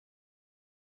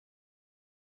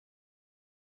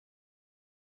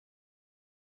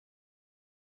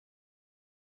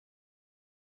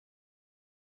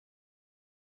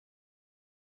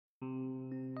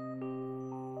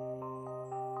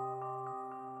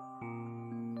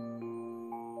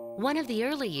One of the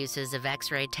early uses of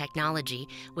X-ray technology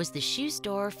was the shoe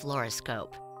store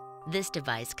fluoroscope. This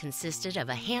device consisted of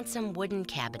a handsome wooden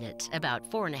cabinet about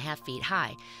 4.5 feet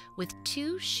high, with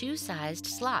two shoe-sized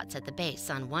slots at the base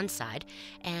on one side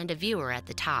and a viewer at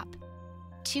the top.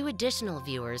 Two additional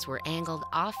viewers were angled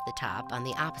off the top on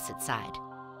the opposite side.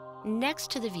 Next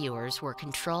to the viewers were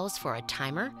controls for a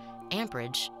timer,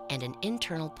 amperage, and an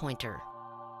internal pointer.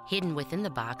 Hidden within the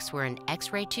box were an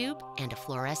X-ray tube and a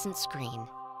fluorescent screen.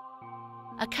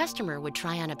 A customer would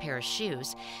try on a pair of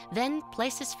shoes, then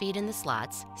place his feet in the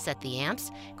slots, set the amps,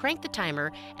 crank the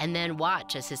timer, and then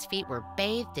watch as his feet were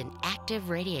bathed in active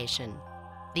radiation.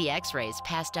 The X-rays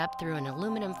passed up through an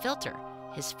aluminum filter,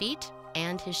 his feet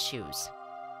and his shoes.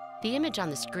 The image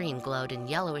on the screen glowed in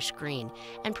yellowish green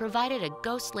and provided a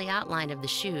ghostly outline of the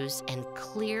shoes and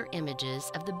clear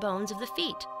images of the bones of the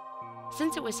feet.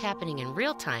 Since it was happening in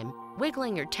real time,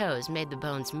 wiggling your toes made the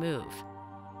bones move.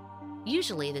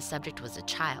 Usually the subject was a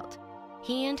child.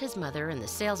 He and his mother and the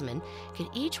salesman could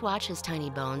each watch his tiny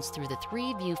bones through the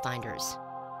 3 viewfinders.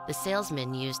 The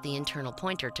salesman used the internal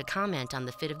pointer to comment on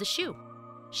the fit of the shoe.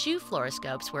 Shoe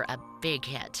fluoroscopes were a big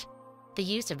hit. The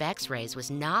use of X-rays was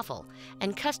novel,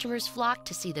 and customers flocked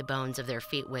to see the bones of their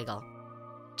feet wiggle.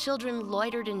 Children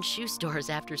loitered in shoe stores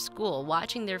after school,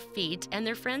 watching their feet and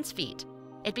their friends' feet.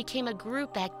 It became a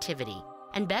group activity,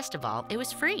 and best of all, it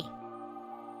was free.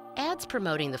 Ads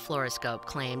promoting the fluoroscope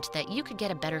claimed that you could get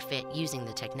a better fit using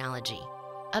the technology.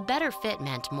 A better fit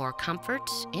meant more comfort,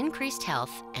 increased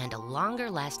health, and a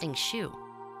longer-lasting shoe.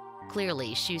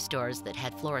 Clearly, shoe stores that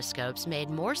had fluoroscopes made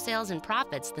more sales and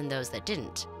profits than those that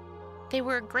didn't. They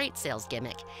were a great sales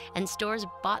gimmick, and stores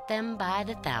bought them by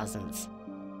the thousands.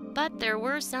 But there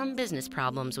were some business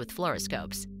problems with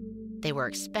fluoroscopes. They were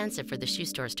expensive for the shoe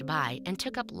stores to buy and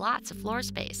took up lots of floor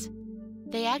space.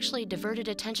 They actually diverted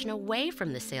attention away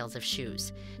from the sales of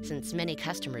shoes, since many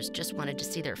customers just wanted to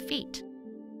see their feet.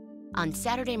 On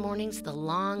Saturday mornings, the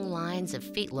long lines of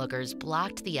feet lookers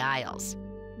blocked the aisles.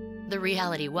 The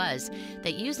reality was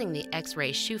that using the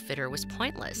X-ray shoe fitter was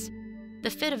pointless. The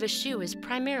fit of a shoe is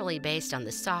primarily based on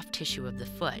the soft tissue of the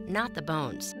foot, not the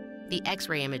bones. The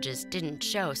X-ray images didn't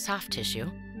show soft tissue.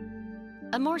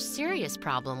 A more serious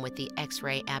problem with the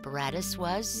X-ray apparatus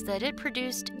was that it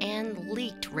produced and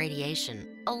leaked radiation,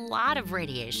 a lot of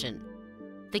radiation.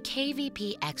 The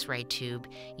KVP X-ray tube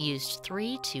used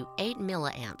 3 to 8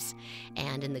 milliamps,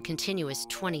 and in the continuous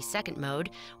 20-second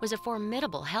mode was a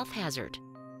formidable health hazard.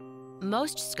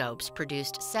 Most scopes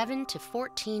produced 7 to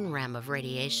 14 rem of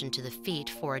radiation to the feet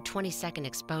for a 20-second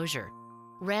exposure.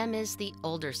 Rem is the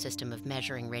older system of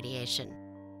measuring radiation.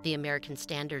 The American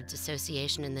Standards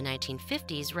Association in the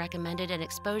 1950s recommended an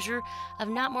exposure of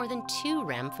not more than 2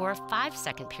 rem for a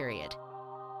 5-second period.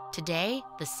 Today,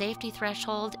 the safety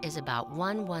threshold is about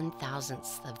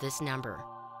 1/1000th of this number.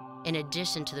 In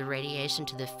addition to the radiation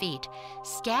to the feet,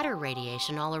 scatter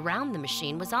radiation all around the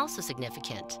machine was also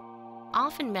significant,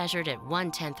 often measured at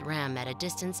 1/10 rem at a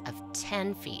distance of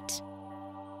 10 feet.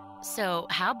 So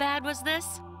how bad was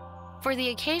this? For the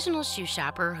occasional shoe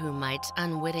shopper who might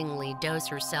unwittingly dose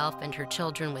herself and her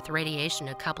children with radiation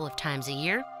a couple of times a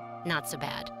year, not so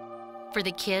bad. For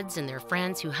the kids and their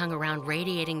friends who hung around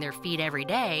radiating their feet every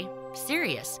day,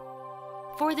 serious.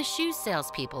 For the shoe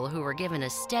salespeople who were given a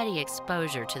steady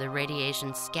exposure to the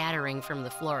radiation scattering from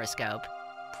the fluoroscope,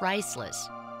 priceless.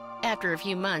 After a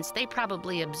few months, they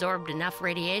probably absorbed enough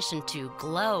radiation to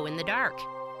glow in the dark.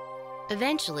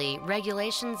 Eventually,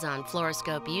 regulations on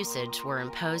fluoroscope usage were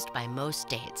imposed by most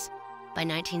states. By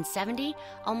 1970,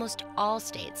 almost all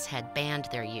states had banned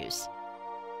their use.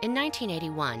 In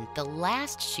 1981, the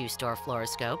last shoe store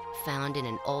fluoroscope, found in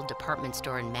an old department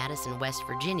store in Madison, West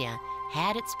Virginia,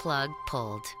 had its plug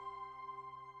pulled.